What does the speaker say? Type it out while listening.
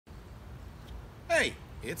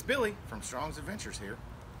It's Billy from Strong's Adventures here.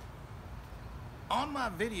 On my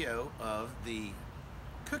video of the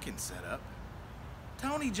cooking setup,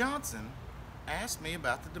 Tony Johnson asked me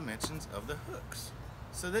about the dimensions of the hooks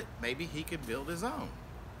so that maybe he could build his own.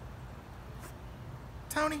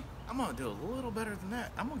 Tony, I'm gonna do a little better than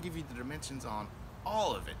that. I'm gonna give you the dimensions on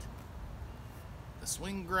all of it. The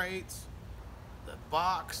swing grates, the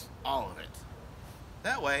box, all of it.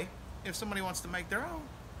 That way, if somebody wants to make their own,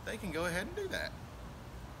 they can go ahead and do that.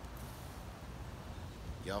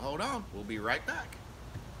 Y'all hold on, we'll be right back.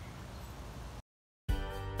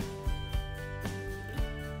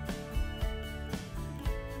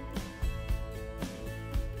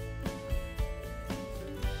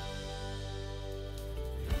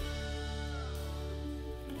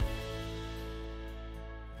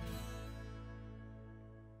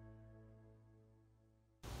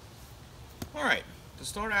 All right, to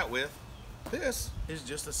start out with, this is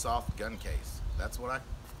just a soft gun case. That's what I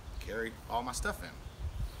carry all my stuff in.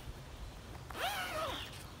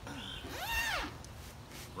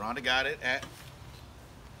 Rhonda got it at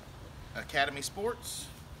Academy Sports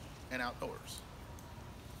and Outdoors.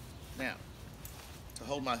 Now, to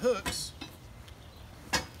hold my hooks,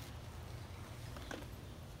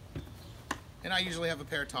 and I usually have a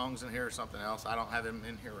pair of tongs in here or something else. I don't have them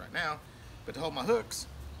in here right now, but to hold my hooks,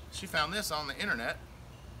 she found this on the internet,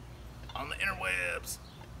 on the interwebs.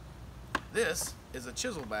 This is a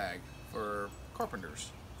chisel bag for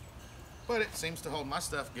carpenters, but it seems to hold my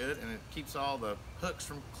stuff good and it keeps all the hooks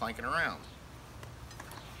from clanking around.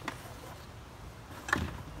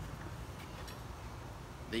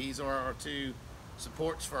 These are our two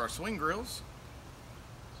supports for our swing grills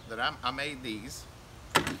that I made these.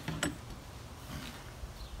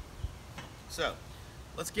 So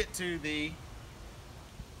let's get to the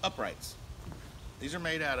uprights. These are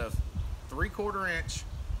made out of 3/4 inch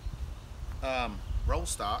roll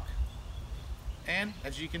stock, and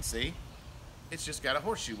as you can see, it's just got a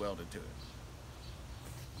horseshoe welded to it.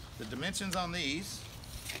 The dimensions on these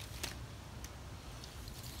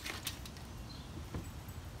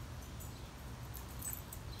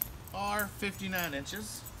are 59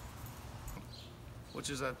 inches, which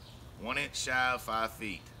is a 1 inch shy of 5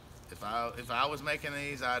 feet. If I was making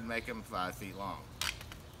these, I'd make them 5 feet long.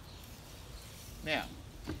 Now,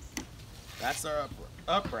 that's our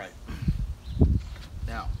upright.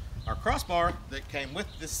 Now, our crossbar that came with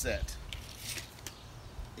this set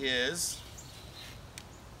is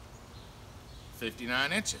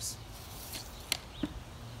 59 inches.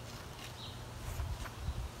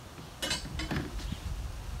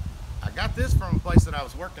 I got this from a place that I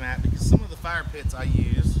was working at because some of the fire pits I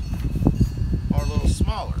use are a little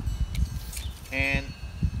smaller. And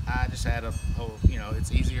I just had a whole,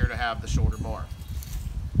 it's easier to have the shorter bar.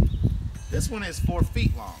 This one is 4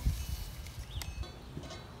 feet long.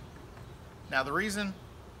 Now the reason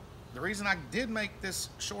I did make this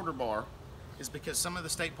shorter bar is because some of the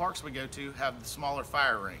state parks we go to have the smaller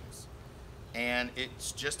fire rings, and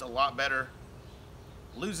it's just a lot better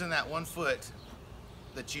losing that 1 foot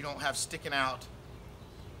that you don't have sticking out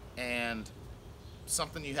and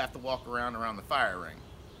something you have to walk around the fire ring.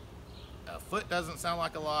 A foot doesn't sound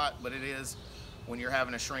like a lot, but it is when you're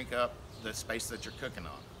having to shrink up the space that you're cooking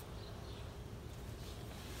on.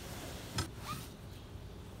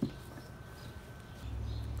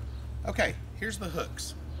 Okay, here's the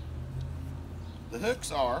hooks. The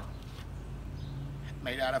hooks are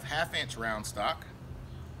made out of 1/2 inch round stock.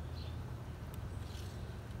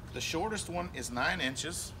 The shortest one is 9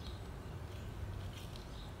 inches.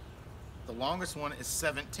 The longest one is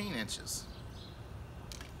 17 inches.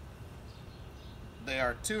 They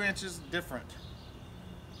are 2 inches different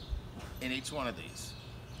in each one of these.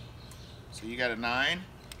 So you got a 9,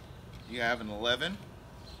 you have an 11,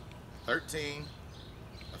 13,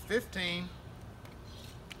 a 15,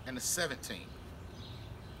 and a 17.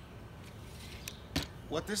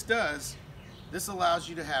 What this does, this allows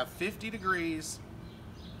you to have 50 degrees,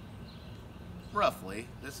 roughly,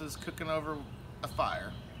 this is cooking over a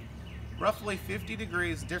fire, roughly 50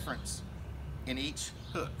 degrees difference in each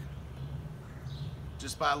hook,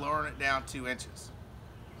 just by lowering it down 2 inches.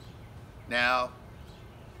 Now,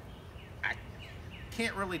 I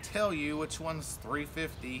can't really tell you which one's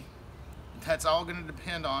 350. That's all going to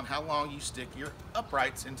depend on how long you stick your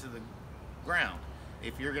uprights into the ground,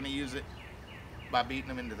 if you're going to use it by beating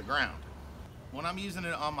them into the ground. When I'm using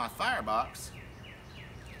it on my firebox,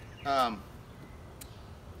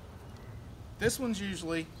 this one's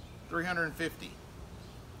usually 350,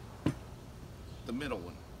 the middle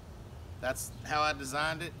one. That's how I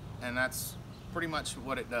designed it, and that's pretty much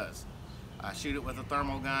what it does. I shoot it with a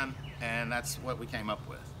thermal gun, and that's what we came up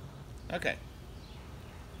with. Okay,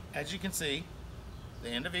 As you can see, the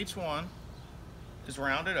end of each one is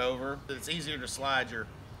rounded over. It's easier to slide your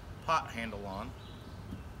pot handle on.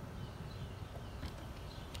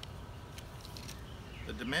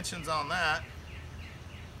 The dimensions on that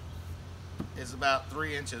is about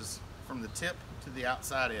 3 inches from the tip to the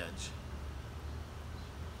outside edge.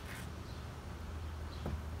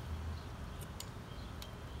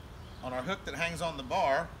 On our hook that hangs on the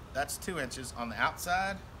bar, that's 2 inches on the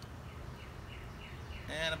outside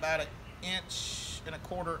and about 1.25 inches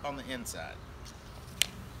on the inside.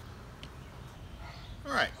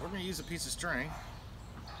 Alright, we're going to use a piece of string,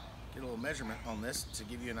 get a little measurement on this to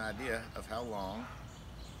give you an idea of how long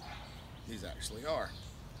these actually are.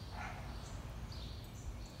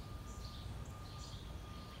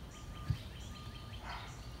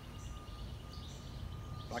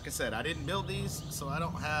 Like I said, I didn't build these, so I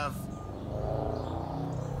don't have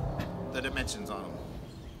the dimensions on them.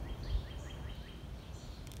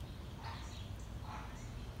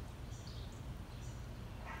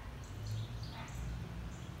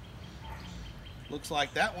 Looks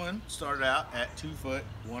like that one started out at 2 foot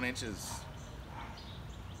 1 inches.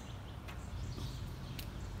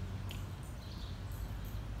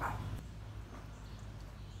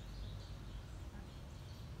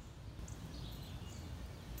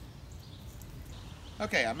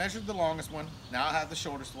 Okay, I measured the longest one. Now I have the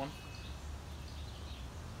shortest one.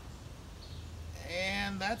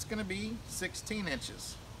 And that's going to be 16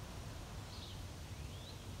 inches.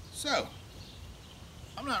 So,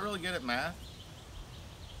 I'm not really good at math.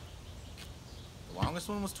 The longest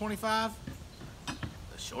one was 25. The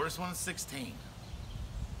shortest one is 16.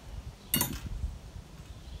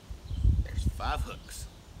 There's 5 hooks.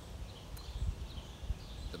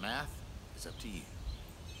 The math is up to you.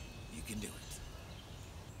 You can do it.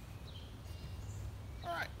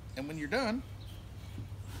 Alright, and when you're done,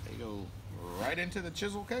 they go right into the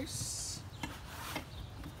chisel case.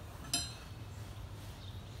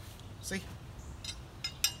 See?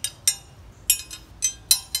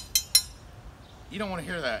 You don't want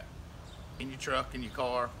to hear that in your truck, in your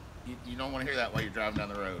car. You don't want to hear that while you're driving down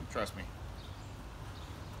the road, trust me.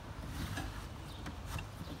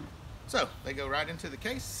 So, they go right into the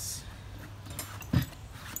case.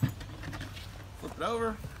 Flip it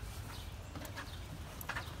over.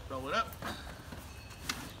 Roll it up.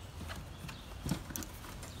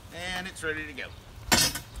 And it's ready to go.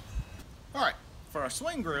 Alright, for our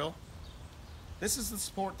swing grill, this is the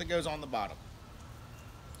support that goes on the bottom.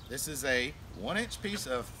 This is a 1-inch piece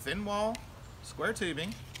of thin wall square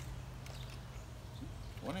tubing.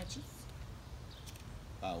 1 inch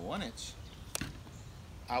by 1 inch.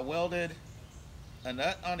 I welded a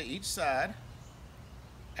nut onto each side.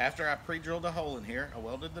 After I pre-drilled a hole in here, I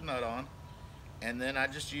welded the nut on. And then I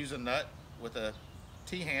just use a nut with a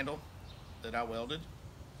T-handle that I welded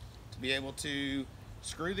to be able to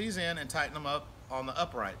screw these in and tighten them up on the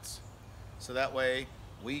uprights. So that way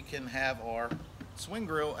we can have our swing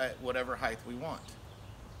grill at whatever height we want.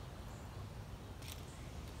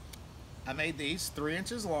 I made these 3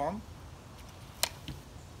 inches long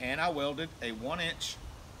and I welded a 1-inch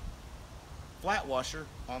flat washer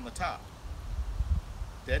on the top,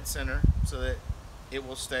 dead center, so that it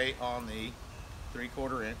will stay on the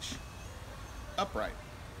 3/4 inch upright.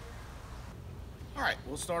 Alright,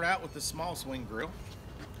 we'll start out with the small swing grill.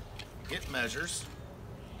 It measures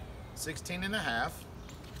 16.5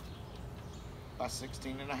 by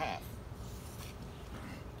 16.5.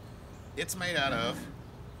 It's made out of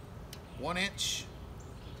 1 inch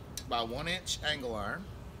by 1 inch angle iron.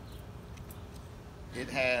 It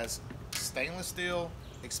has stainless steel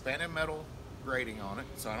expanded metal grating on it,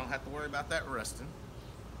 so I don't have to worry about that rusting.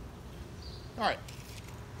 Alright,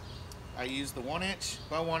 I used the 1 inch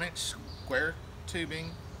by 1 inch square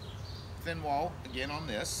tubing thin wall again on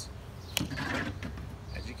this.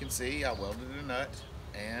 As you can see, I welded a nut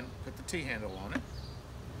and put the T-handle on it.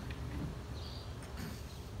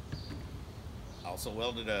 I also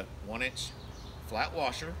welded a 1-inch flat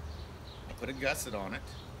washer. I put a gusset on it.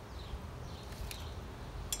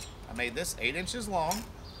 I made this 8 inches long,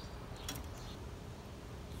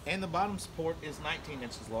 and the bottom support is 19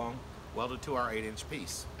 inches long, welded to our 8-inch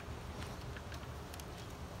piece.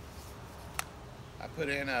 I put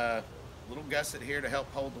in a little gusset here to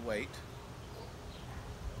help hold the weight.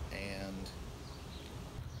 And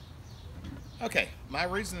okay, my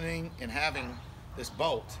reasoning in having this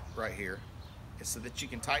bolt right here is so that you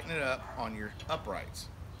can tighten it up on your uprights.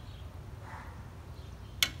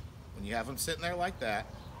 When you have them sitting there like that,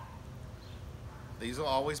 these will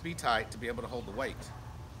always be tight to be able to hold the weight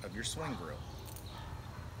of your swing grill.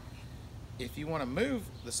 If you want to move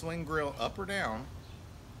the swing grill up or down,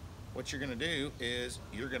 what you're gonna do is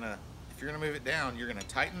if you're gonna move it down, you're gonna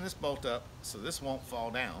tighten this bolt up so this won't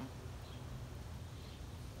fall down.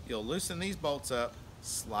 You'll loosen these bolts up,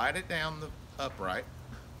 slide it down the upright,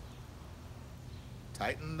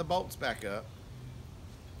 tighten the bolts back up,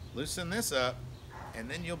 loosen this up, and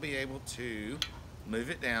then you'll be able to move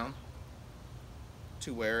it down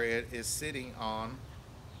to where it is sitting on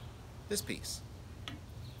this piece.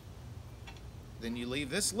 Then you leave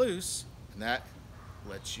this loose, and that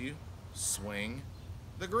lets you swing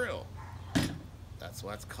the grill. That's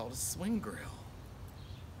why it's called a swing grill.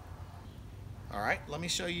 All right, let me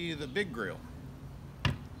show you the big grill.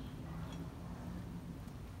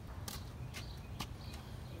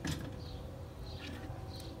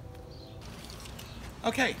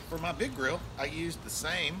 Okay, for my big grill, I used the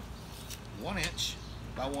same 1 inch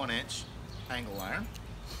by 1 inch angle iron.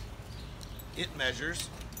 It measures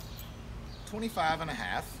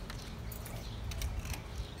 25.5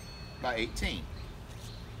 by 18.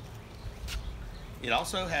 It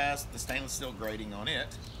also has the stainless steel grating on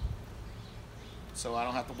it, so I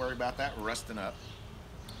don't have to worry about that rusting up.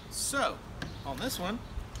 So, on this one,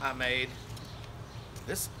 I made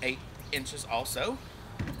this 8 inches also,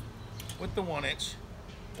 with the 1 inch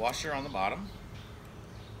washer on the bottom.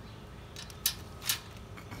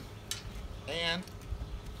 And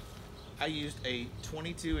I used a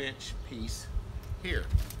 22-inch piece here.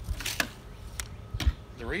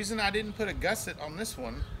 The reason I didn't put a gusset on this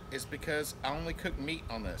one is because I only cook meat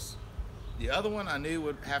on this. The other one I knew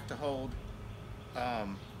would have to hold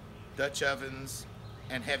Dutch ovens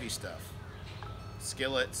and heavy stuff,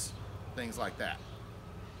 skillets, things like that.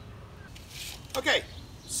 Okay,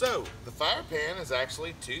 so the fire pan is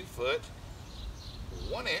actually 2 foot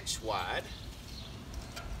 1 inch wide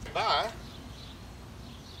by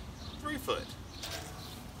 3 foot.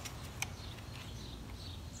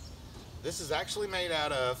 This is actually made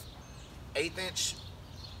out of 1/8 inch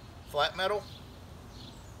flat metal.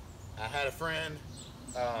 I had a friend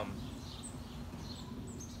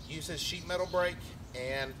use his sheet metal brake,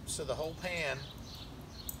 and so the whole pan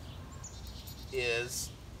is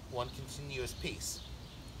one continuous piece,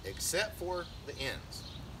 except for the ends.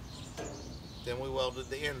 Then we welded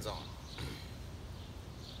the ends on.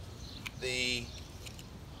 The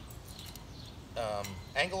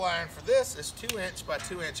angle iron for this is 2 inch by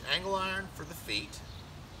 2 inch angle iron for the feet,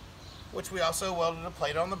 which we also welded a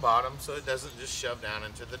plate on the bottom so it doesn't just shove down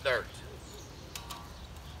into the dirt.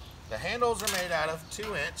 The handles are made out of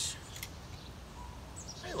 2 inch,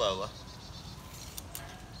 hey Lola,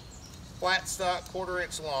 flat stock 1/4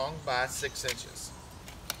 inch long by 6 inches.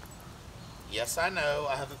 Yes, I know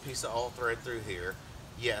I have a piece of all thread through here.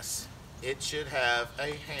 Yes, it should have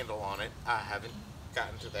a handle on it. I haven't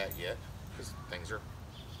gotten to that yet because things are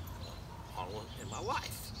on in my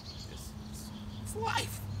life. It's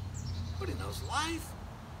life. Nobody knows life.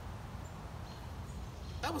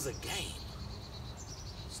 That was a game.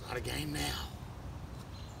 It's not a game now.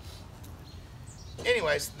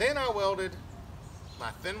 Anyways, then I welded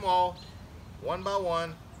my thin wall 1 by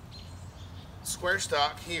 1 square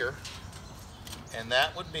stock here, and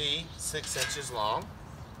that would be 6 inches long.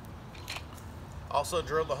 Also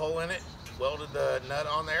drilled the hole in it, welded the nut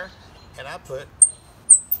on there, and I put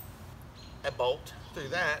a bolt through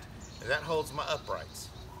that, and that holds my uprights.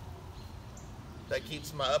 That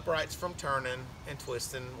keeps my uprights from turning and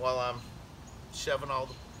twisting while I'm shoving all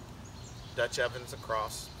the Dutch ovens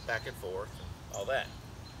across, back and forth, and all that.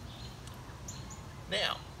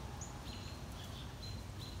 Now,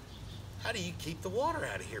 how do you keep the water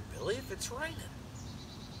out of here, Billy, if it's raining?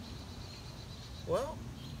 Well,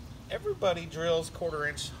 everybody drills 1/4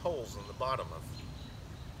 inch holes in the bottom of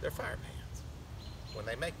their fire pans when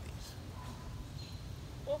they make these.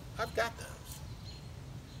 Well, I've got those.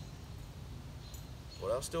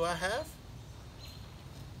 What else do I have?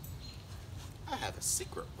 I have a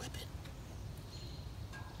secret weapon.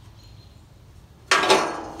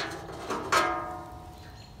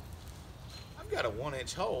 I've got a 1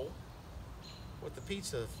 inch hole with a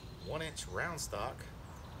piece of 1 inch round stock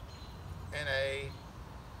and a,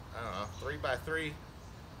 I don't know, 3 by 3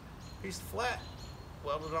 piece of flat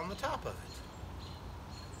welded on the top of it.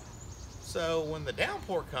 So when the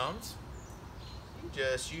downpour comes, you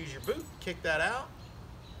just use your boot, kick that out,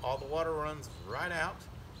 all the water runs right out,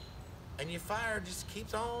 and your fire just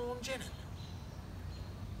keeps on ginning.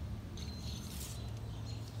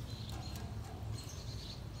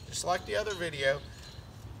 Just like the other video,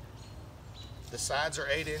 the sides are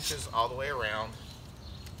 8 inches all the way around,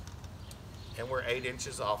 and we're 8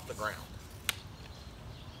 inches off the ground.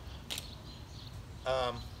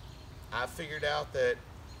 I figured out that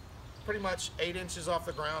pretty much 8 inches off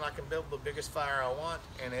the ground. I can build the biggest fire I want,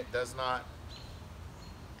 and it does not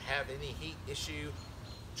have any heat issue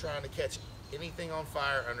trying to catch anything on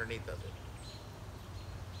fire underneath of it.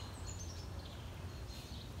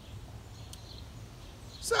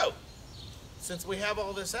 So, since we have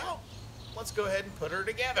all this out, let's go ahead and put her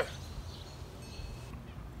together.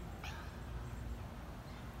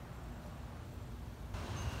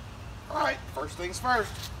 Alright, first things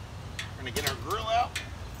first. We're going to get our grill out.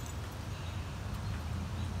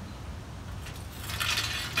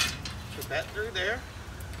 Put that through there.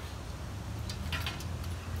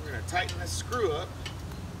 We're going to tighten this screw up.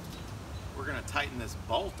 We're going to tighten this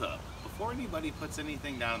bolt up. Before anybody puts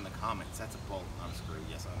anything down in the comments, that's a bolt, not a screw.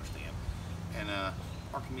 Yes, I understand. And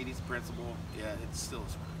Archimedes principle, yeah, it's still a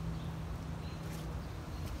screw.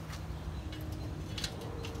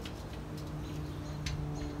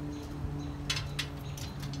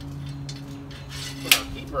 Put our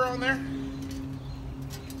keeper on there.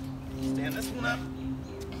 Stand this one up.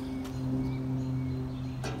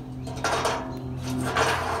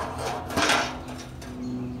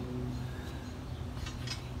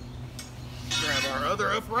 Grab our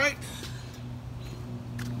other upright.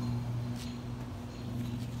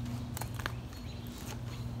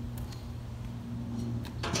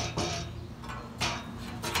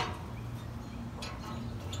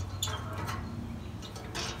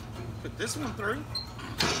 Put this one through.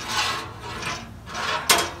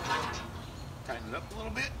 Tighten it up a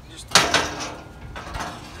little bit. Just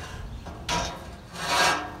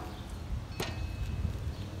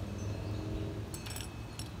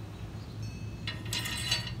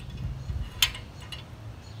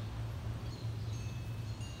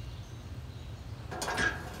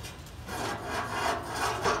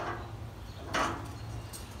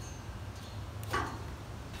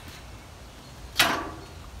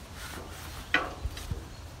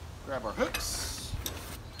grab our hooks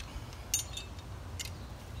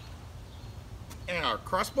and our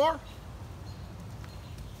crossbar.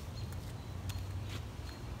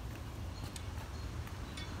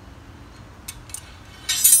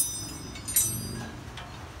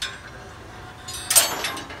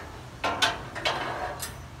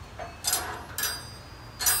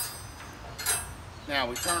 Now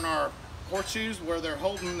we turn our horseshoes where they're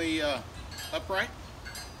holding the upright.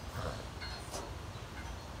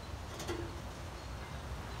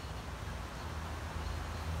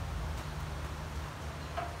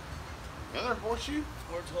 The other horseshoe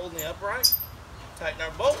where it's holding the upright. Tighten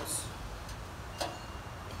our bolts.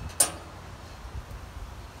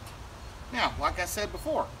 Now, like I said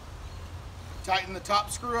before, tighten the top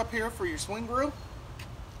screw up here for your swing grill.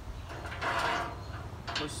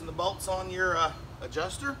 Loosen the bolts on your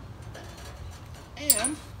adjuster.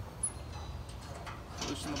 And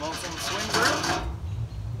loosen the bolts on the swing grill.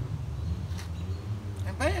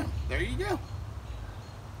 And bam, there you go.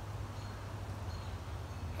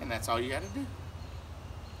 And that's all you got to do.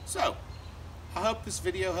 So, I hope this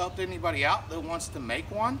video helped anybody out that wants to make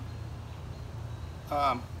one.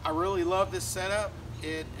 I really love this setup.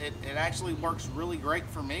 It actually works really great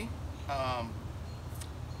for me.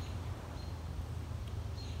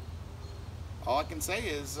 All I can say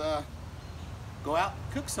is go out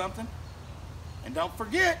and cook something. And don't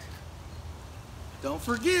forget,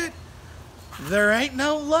 there ain't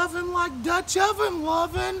no loving like Dutch oven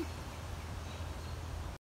loving.